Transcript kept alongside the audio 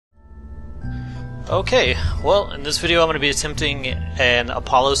Okay, well, in this video I'm going to be attempting an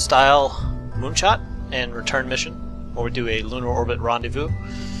Apollo-style moonshot and return mission, where we do a lunar orbit rendezvous.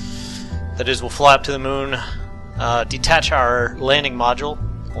 That is, we'll fly up to the moon, detach our landing module,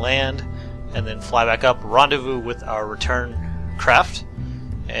 land, and then fly back up, rendezvous with our return craft,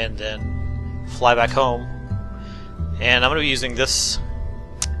 and then fly back home. And I'm going to be using this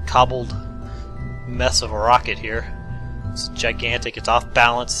cobbled mess of a rocket here. It's gigantic, it's off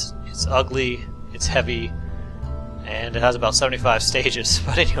balance, it's ugly, it's heavy, and it has about 75 stages.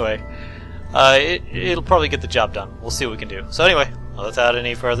 But anyway, it'll probably get the job done. We'll see what we can do. So anyway, without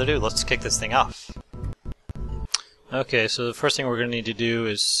any further ado, let's kick this thing off. Okay, so the first thing we're going to need to do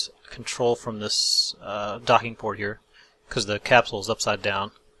is control from this docking port here, because the capsule is upside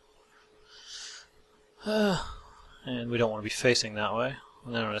down. And we don't want to be facing that way.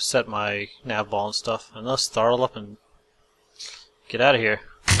 And then I'm going to set my nav ball and stuff, and let's throttle up and get out of here.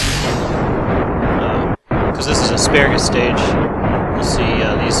 Because this is an asparagus stage, you'll see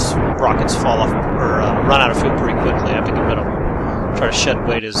these rockets fall off or run out of fuel pretty quickly. I have to get rid of them. Try to shed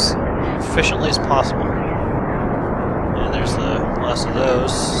weight as efficiently as possible. And there's the last of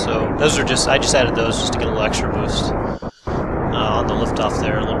those. So those are I just added those just to get a little extra boost on the liftoff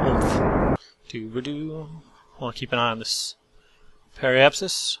there, a little oomph. Doo-ba-doo. Want to keep an eye on this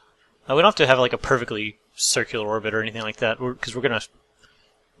periapsis. We don't have to have like a perfectly circular orbit or anything like that, because we're going to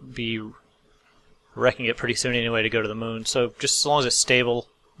be wrecking it pretty soon anyway to go to the moon. So just as long as it's stable,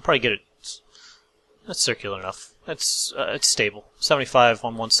 we'll probably get it. That's circular enough. It's stable. 75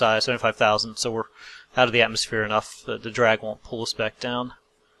 on one side, 75,000. So we're out of the atmosphere enough that the drag won't pull us back down.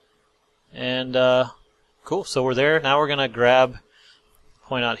 And cool. So we're there. Now we're gonna grab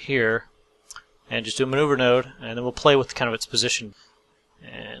point out here and just do a maneuver node, and then we'll play with kind of its position.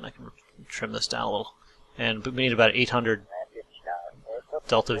 And I can trim this down a little. And we need about 800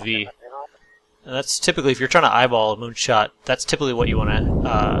 delta V. And that's typically, if you're trying to eyeball a moonshot, that's typically what you want to,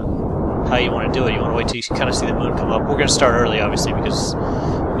 how you want to do it. You want to wait till you kind of see the moon come up. We're going to start early, obviously, because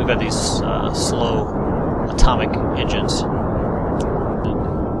we've got these slow atomic engines.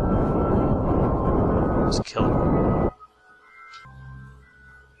 Let's kill it.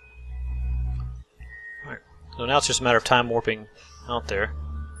 Alright, so now it's just a matter of time warping out there.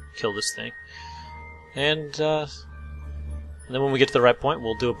 Kill this thing. And then when we get to the right point,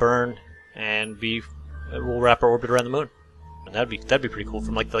 we'll do a burn, and we'll wrap our orbit around the moon. And that'd be pretty cool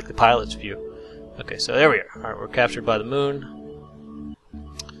from like the pilot's view. Okay, so there we are. All right, we're captured by the moon.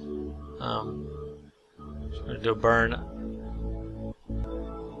 We're gonna do a burn.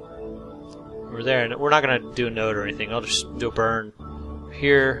 We're there, and we're not gonna do a node or anything. I'll just do a burn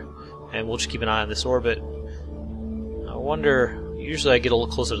here, and we'll just keep an eye on this orbit. I wonder. Usually I get a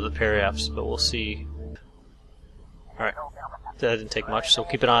little closer to the periapsis, but we'll see. All right. That didn't take much, so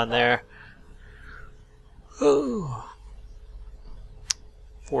keep it on there. Ooh.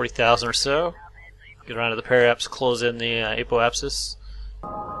 40,000 or so. Get around to the periapsis, close in the apoapsis.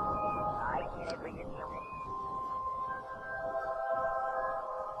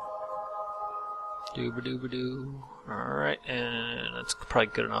 Doo-ba-doo-ba-doo. Alright, and that's probably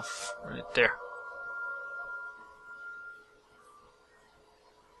good enough right there.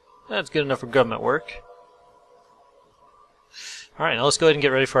 That's good enough for government work. Alright, now let's go ahead and get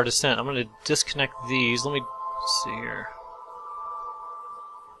ready for our descent. I'm going to disconnect these. Let me see here.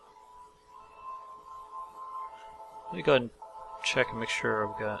 Let me go ahead and check and make sure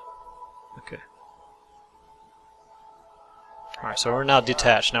I've got... Okay. Alright, so we're now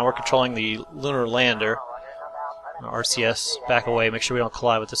detached. Now we're controlling the lunar lander. RCS, back away, make sure we don't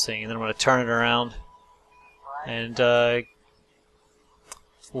collide with this thing. And then I'm going to turn it around. And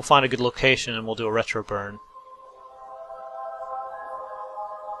we'll find a good location and we'll do a retro burn.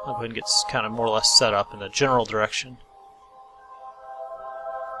 I'll go ahead and get kind of more or less set up in the general direction.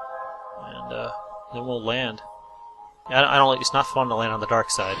 And then we'll land. I don't like, it's not fun to land on the dark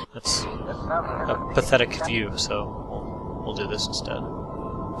side. That's a pathetic view, so we'll do this instead.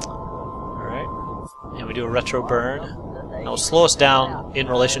 Alright. And we do a retro burn. That will slow us down in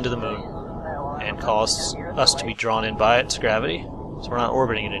relation to the moon and cause us to be drawn in by its gravity. So we're not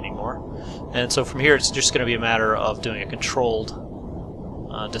orbiting it anymore. And so from here it's just going to be a matter of doing a controlled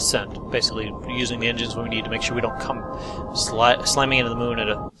descent, basically using the engines when we need to make sure we don't come slamming into the moon at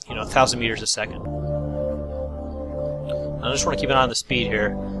 1,000 meters a second. I just want to keep an eye on the speed here.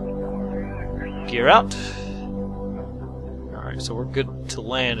 Gear out. Alright, so we're good to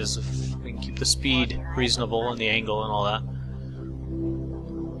land as if we can keep the speed reasonable and the angle and all that.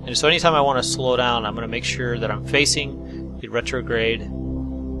 And so anytime I want to slow down, I'm going to make sure that I'm facing the retrograde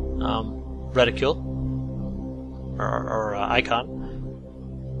reticule or icon.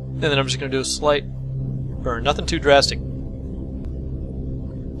 And then I'm just going to do a slight burn. Nothing too drastic.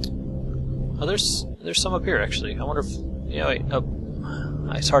 Oh, there's some up here, actually. I wonder if... Yeah, wait. Oh,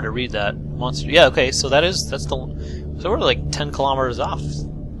 it's hard to read that. Monster. Yeah, okay, so that's the... So we're like 10 kilometers off.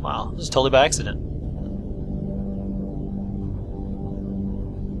 Wow, this is totally by accident.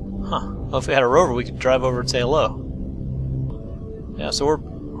 Huh. Well, if we had a rover, we could drive over and say hello. Yeah, so we're...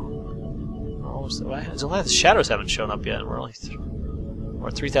 The shadows haven't shown up yet. We're only... We're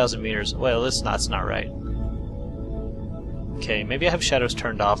 3,000 meters. Well, that's not right. Okay, maybe I have shadows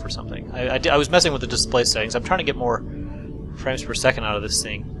turned off or something. I was messing with the display settings. I'm trying to get more frames per second out of this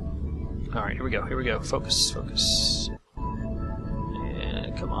thing. Alright, here we go. Here we go. Focus, focus.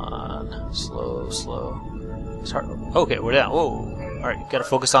 And come on. Slow, slow. It's hard. Okay, we're down. Whoa. Alright, gotta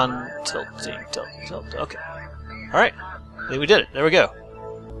focus on tilting, tilt. Okay. Alright. I think we did it. There we go.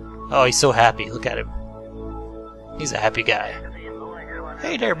 Oh, he's so happy. Look at him. He's a happy guy.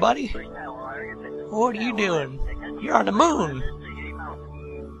 Hey there, buddy. What are you doing? You're on the moon.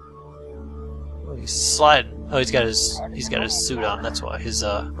 Oh, he's sliding. Oh, he's got his suit on. That's why his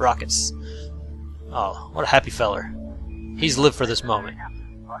rockets. Oh, what a happy feller. He's lived for this moment.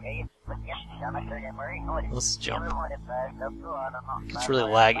 Let's jump. It's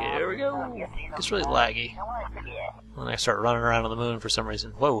really laggy. There we go. It's really laggy. When I start running around on the moon for some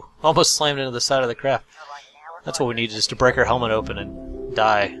reason. Whoa! Almost slammed into the side of the craft. That's what we need, is to break our helmet open and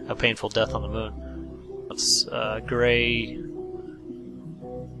die a painful death on the moon. Let's gray,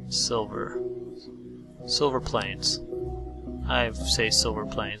 silver planes. I say silver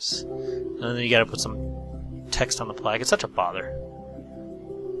planes, and then you got to put some text on the flag. It's such a bother.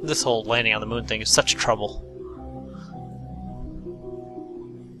 This whole landing on the moon thing is such trouble.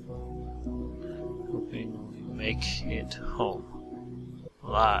 Hoping we make it home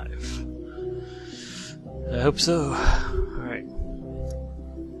alive. I hope so. Alright.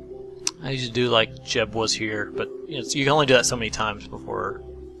 I used to do like Jeb was here, but you can only do that so many times before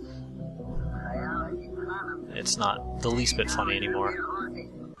it's not the least bit funny anymore.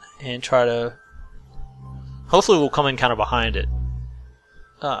 And try to... Hopefully we'll come in kind of behind it.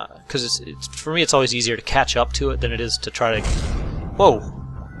 Because it's for me it's always easier to catch up to it than it is to try to... Whoa!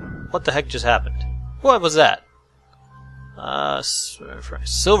 What the heck just happened? What was that?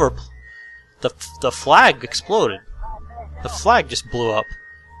 Silver... The flag exploded. The flag just blew up.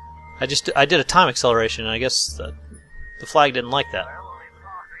 I did a time acceleration, and I guess the flag didn't like that.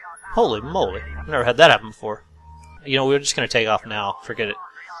 Holy moly! I've never had that happen before. You know, we're just gonna take off now. Forget it.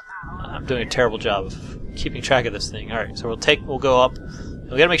 I'm doing a terrible job of keeping track of this thing. All right, so we'll go up.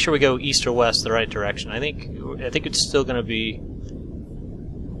 We gotta make sure we go east or west, the right direction. I think it's still gonna be.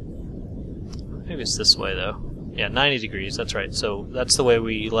 Maybe it's this way though. Yeah, 90 degrees. That's right. So that's the way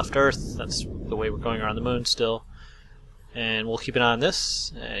we left Earth. That's the way we're going around the moon still. And we'll keep an eye on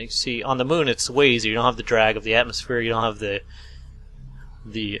this. You see, on the moon it's way easier. You don't have the drag of the atmosphere. You don't have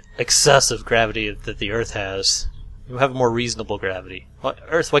the excessive gravity that the Earth has. You have a more reasonable gravity.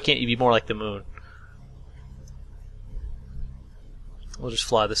 Earth, why can't you be more like the moon? We'll just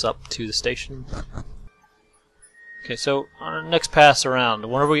fly this up to the station. Okay, so on our next pass around,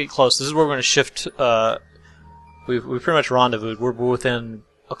 whenever we get close, this is where we're going to shift. We've pretty much rendezvoused. We're within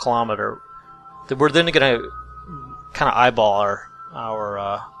a kilometer. We're then going to kind of eyeball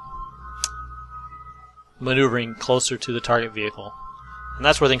our maneuvering closer to the target vehicle, and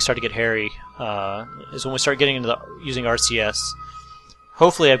that's where things start to get hairy. Is when we start getting into using RCS.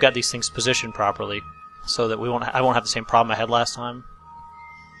 Hopefully, I've got these things positioned properly, so that I won't have the same problem I had last time.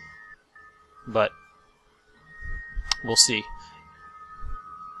 But we'll see.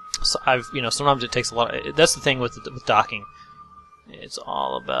 So sometimes it takes a lot. That's the thing with docking. It's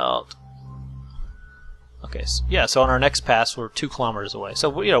all about. Okay, so, yeah. So on our next pass, we're 2 kilometers away. So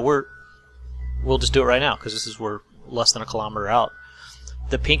we'll just do it right now because we're less than a kilometer out.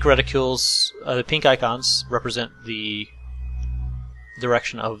 The pink reticules, the pink icons represent the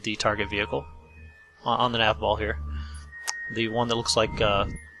direction of the target vehicle on the nav ball here. The one that looks like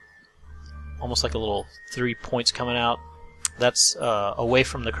almost like a little 3 points coming out, that's away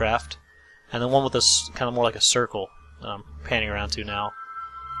from the craft, and the one with this kind of more like a circle that I'm panning around to now,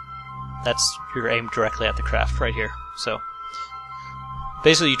 that's you're aimed directly at the craft right here. So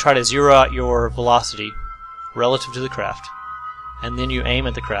basically you try to zero out your velocity relative to the craft, and then you aim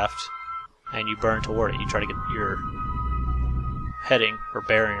at the craft and you burn toward it. You try to get your heading or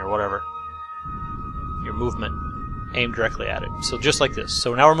bearing or whatever, your movement, aimed directly at it. So just like this.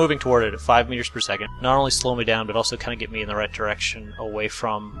 So now we're moving toward it at 5 meters per second. Not only slow me down, but also kind of get me in the right direction away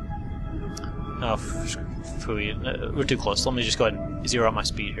from... Oh, we're too close. Let me just go ahead and zero out my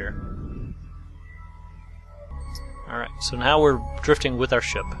speed here. Alright, so now we're drifting with our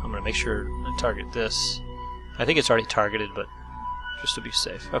ship. I'm going to make sure I target this. I think it's already targeted, but just to be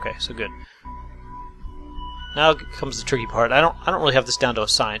safe. Okay, so good. Now comes the tricky part. I don't really have this down to a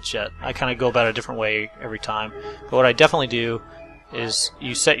science yet. I kind of go about it a different way every time. But what I definitely do is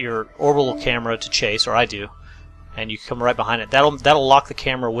you set your orbital camera to chase, or I do, and you come right behind it. That'll lock the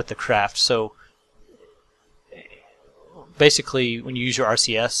camera with the craft. So basically, when you use your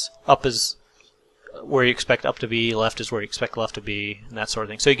RCS, up is where you expect up to be, left is where you expect left to be, and that sort of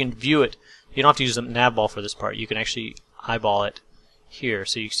thing. So you can view it. You don't have to use a nav ball for this part. You can actually eyeball it here,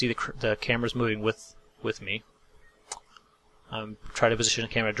 so you can see the camera's moving with me. Try to position the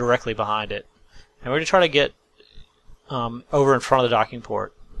camera directly behind it, and we're going to try to get over in front of the docking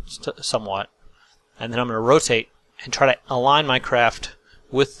port somewhat, and then I'm going to rotate and try to align my craft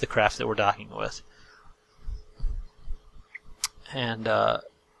with the craft that we're docking with, and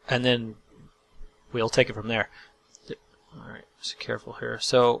then we'll take it from there. Alright, just careful here.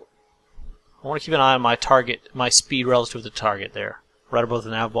 So I want to keep an eye on my target, my speed relative to the target there, right above the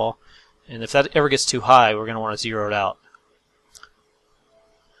nav ball. And if that ever gets too high, we're going to want to zero it out.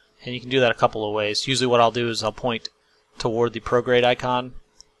 And you can do that a couple of ways. Usually what I'll do is I'll point toward the prograde icon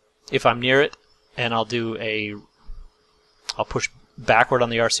if I'm near it, and I'll push backward on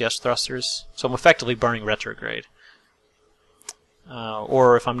the RCS thrusters. So I'm effectively burning retrograde.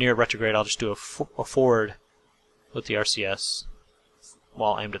 Or if I'm near retrograde, I'll just do a forward with the RCS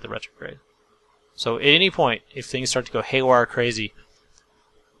while aimed at the retrograde. So at any point, if things start to go haywire crazy,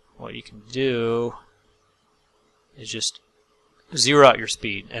 what you can do is just zero out your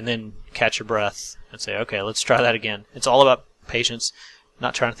speed and then catch your breath and say, okay, let's try that again. It's all about patience,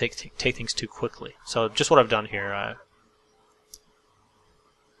 not trying to take things too quickly. So just what I've done here.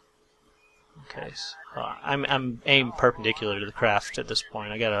 Okay, so, I'm aimed perpendicular to the craft at this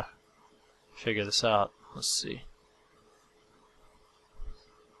point. I gotta figure this out. Let's see.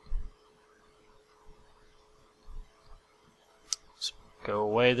 Let's go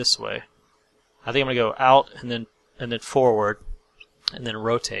away this way. I think I'm gonna go out and then forward and then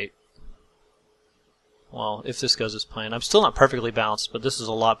rotate. Well, if this goes as planned. I'm still not perfectly balanced, but this is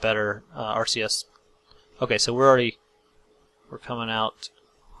a lot better RCS. Okay, so we're coming out.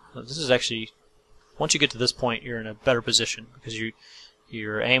 This is actually, once you get to this point, you're in a better position because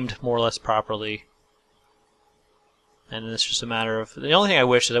you're aimed more or less properly, and it's just a matter of. The only thing I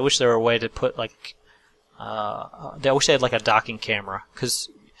wish there were a way to put like, I wish they had like a docking camera, because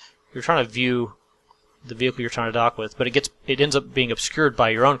you're trying to view the vehicle you're trying to dock with, but it ends up being obscured by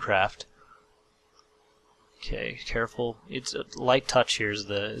your own craft. Okay, careful. It's a light touch here is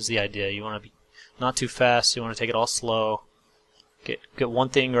the idea. You want to be not too fast. You want to take it all slow. Get one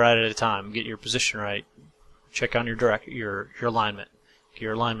thing right at a time. Get your position right. Check on your alignment. Get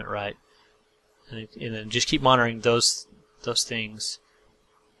your alignment right, and then just keep monitoring those things.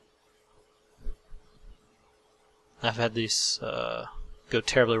 I've had these go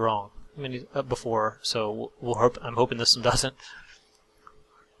terribly wrong before, so I'm hoping this one doesn't.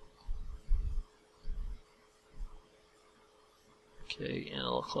 Okay, and a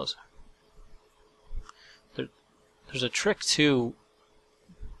little closer. There's a trick too,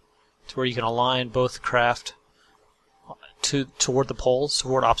 to where you can align both craft toward the poles,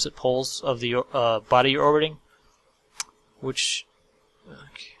 toward opposite poles of the body you're orbiting. Which,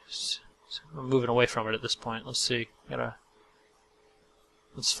 okay, so I'm moving away from it at this point. Let's see.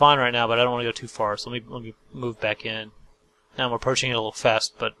 It's fine right now, but I don't want to go too far. So let me move back in. Now I'm approaching it a little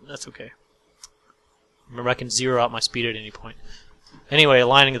fast, but that's okay. Remember, I can zero out my speed at any point. Anyway,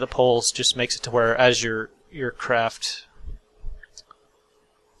 aligning the poles just makes it to where as your craft.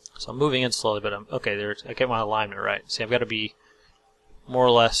 So I'm moving in slowly, but okay. I get my alignment right. See, I've got to be more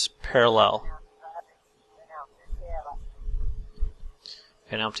or less parallel.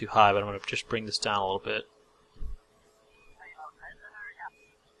 Okay, now I'm too high, but I'm going to just bring this down a little bit.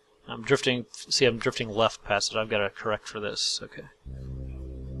 I'm drifting. See, I'm drifting left past it. I've got to correct for this. Okay.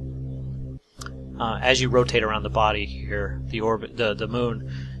 As you rotate around the body here, the orbit, the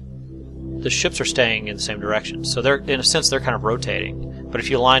moon, the ships are staying in the same direction. So they're, in a sense, they're kind of rotating. But if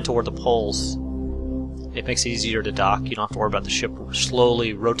you align toward the poles, it makes it easier to dock. You don't have to worry about the ship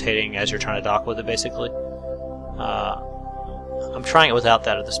slowly rotating as you're trying to dock with it, basically. I'm trying it without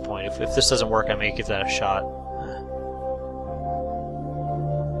that at this point. If this doesn't work, I may give that a shot.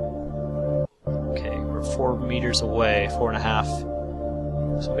 Okay, we're 4 meters away, 4.5.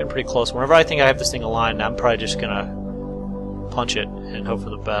 So we're getting pretty close. Whenever I think I have this thing aligned, I'm probably just going to punch it and hope for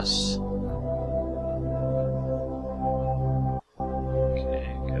the best.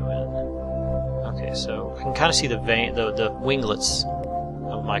 Okay, go in. Okay, so I can kind of see the winglets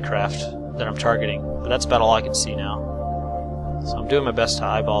of my craft that I'm targeting, but that's about all I can see now. So I'm doing my best to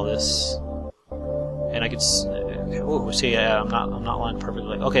eyeball this, and I can see. Yeah, I'm not lined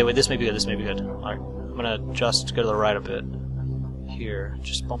perfectly. Okay, wait, this may be good. This may be good. All right, I'm gonna just go to the right a bit here.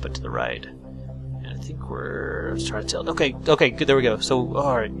 Just bump it to the right, and I think we're trying to tell. Okay, good. There we go. So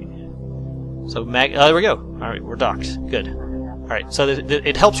all right. So there we go. All right, we're docked. Good. All right. So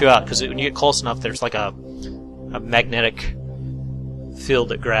it helps you out because when you get close enough, there's like a magnetic field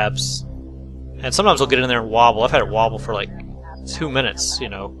that grabs, and sometimes we'll get in there and wobble. I've had it wobble for like 2 minutes, you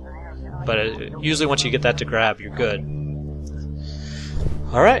know, but usually once you get that to grab, you're good.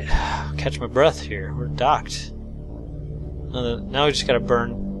 All right, catch my breath here. We're docked. Now we just got to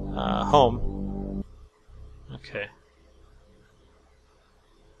burn home. Okay.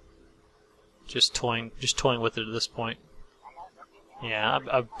 Just toying with it at this point. Yeah,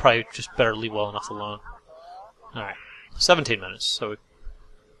 I probably just better leave well enough alone. All right, 17 minutes. So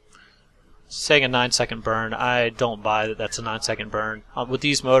saying a 9-second burn, I don't buy that that's a 9-second burn. With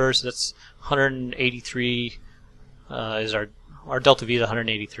these motors, that's 183 is our delta V is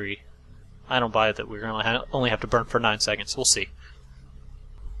 183. I don't buy it that we're gonna only have to burn for 9 seconds. We'll see.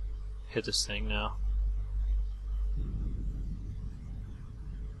 Hit this thing now.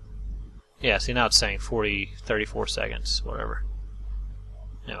 Yeah, see now it's saying 34 seconds, whatever.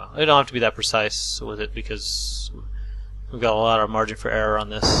 You know, we don't have to be that precise with it because we've got a lot of margin for error on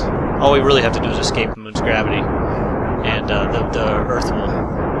this. All we really have to do is escape the moon's gravity, and the Earth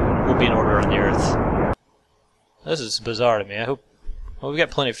will be in order on the Earth. This is bizarre to me. I hope. Well, we've got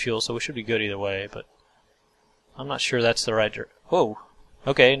plenty of fuel, so we should be good either way. But I'm not sure that's the right. Whoa.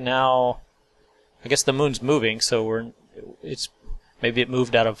 Okay, now I guess the moon's moving, so it's maybe it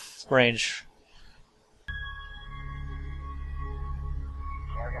moved out of range.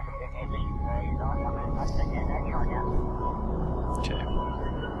 Okay.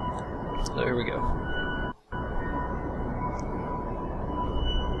 So here we go.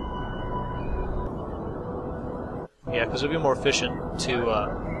 Yeah, because it would be more efficient to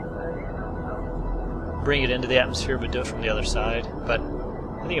bring it into the atmosphere but do it from the other side. But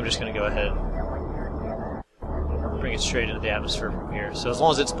I think I'm just going to go ahead and bring it straight into the atmosphere from here. So as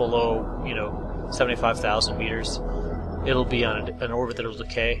long as it's below, 75,000 meters, it'll be on an orbit that will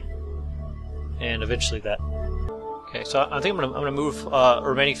decay, and eventually that. Okay, so I think I'm gonna move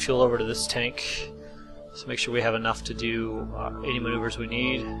remaining fuel over to this tank, so make sure we have enough to do any maneuvers we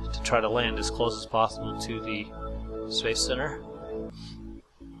need to try to land as close as possible to the Space Center.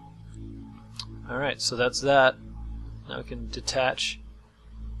 Alright, so that's that. Now we can detach.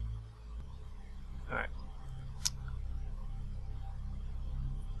 Alright.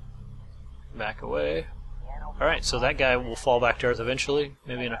 Back away. Alright, so that guy will fall back to Earth eventually,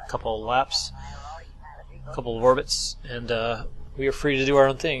 maybe in a couple of laps, a couple of orbits, and we are free to do our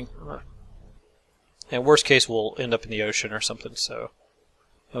own thing. And worst case, we'll end up in the ocean or something, so.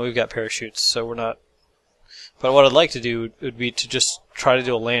 And we've got parachutes, so we're not. But what I'd like to do would be to just try to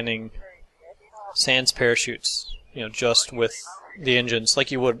do a landing sans parachutes, just with the engines,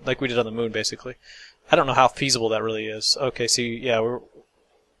 like we did on the moon, basically. I don't know how feasible that really is. Okay, see, yeah,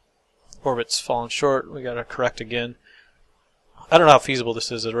 orbit's falling short. We gotta correct again. I don't know how feasible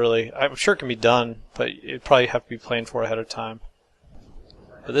this is, really. I'm sure it can be done, but it'd probably have to be planned for ahead of time.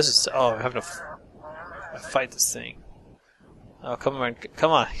 But this is, I'm having to fight this thing. Oh, come on.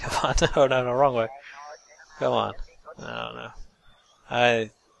 No, wrong way. Come on. I don't know. I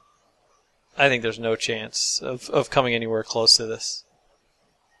think there's no chance of coming anywhere close to this.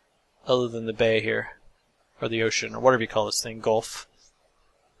 Other than the bay here. Or the ocean, or whatever you call this thing, Gulf.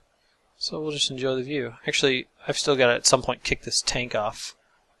 So we'll just enjoy the view. Actually, I've still got to at some point kick this tank off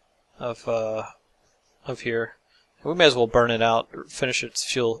of here. We may as well burn it out, or finish its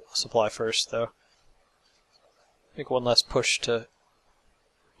fuel supply first, though. Make one less push to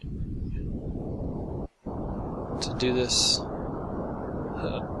do this.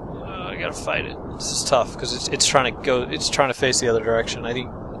 I gotta fight it. This is tough because it's trying to go. It's trying to face the other direction. I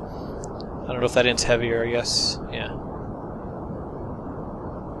don't know if that end's heavier. I guess. Yeah.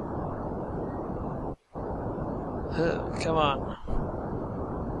 Come on.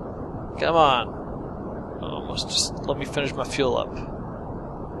 Come on. Almost just let me finish my fuel up.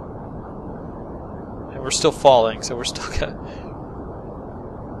 And we're still falling, so we're still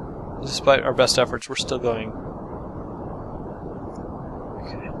despite our best efforts, we're still going.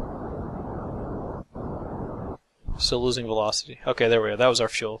 Okay. Still losing velocity. Okay, there we go. That was our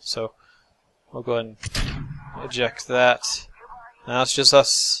fuel, so we'll go ahead and eject that. Now it's just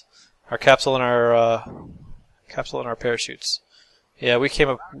us, our capsule and our parachutes. Yeah, we came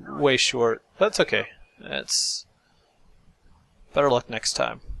up way short, but that's okay. That's better luck next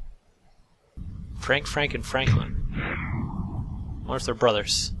time. Frank, and Franklin. I wonder if they're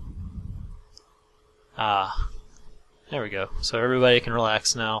brothers. Ah. There we go. So everybody can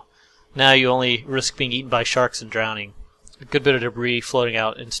relax now. Now you only risk being eaten by sharks and drowning. A good bit of debris floating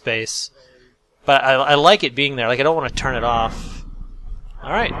out in space. But I like it being there. Like, I don't want to turn it off.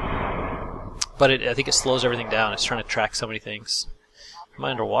 Alright. But I think it slows everything down. It's trying to track so many things. Am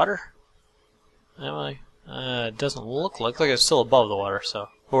I underwater? Am I? It doesn't look like it's still above the water, so.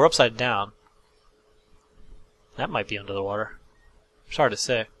 Well, we're upside down. That might be under the water. It's hard to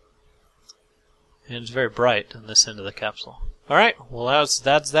say. And it's very bright on this end of the capsule. Alright, well that's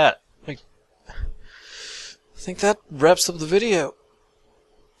that. I think that wraps up the video.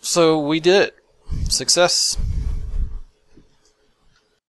 So we did it. Success.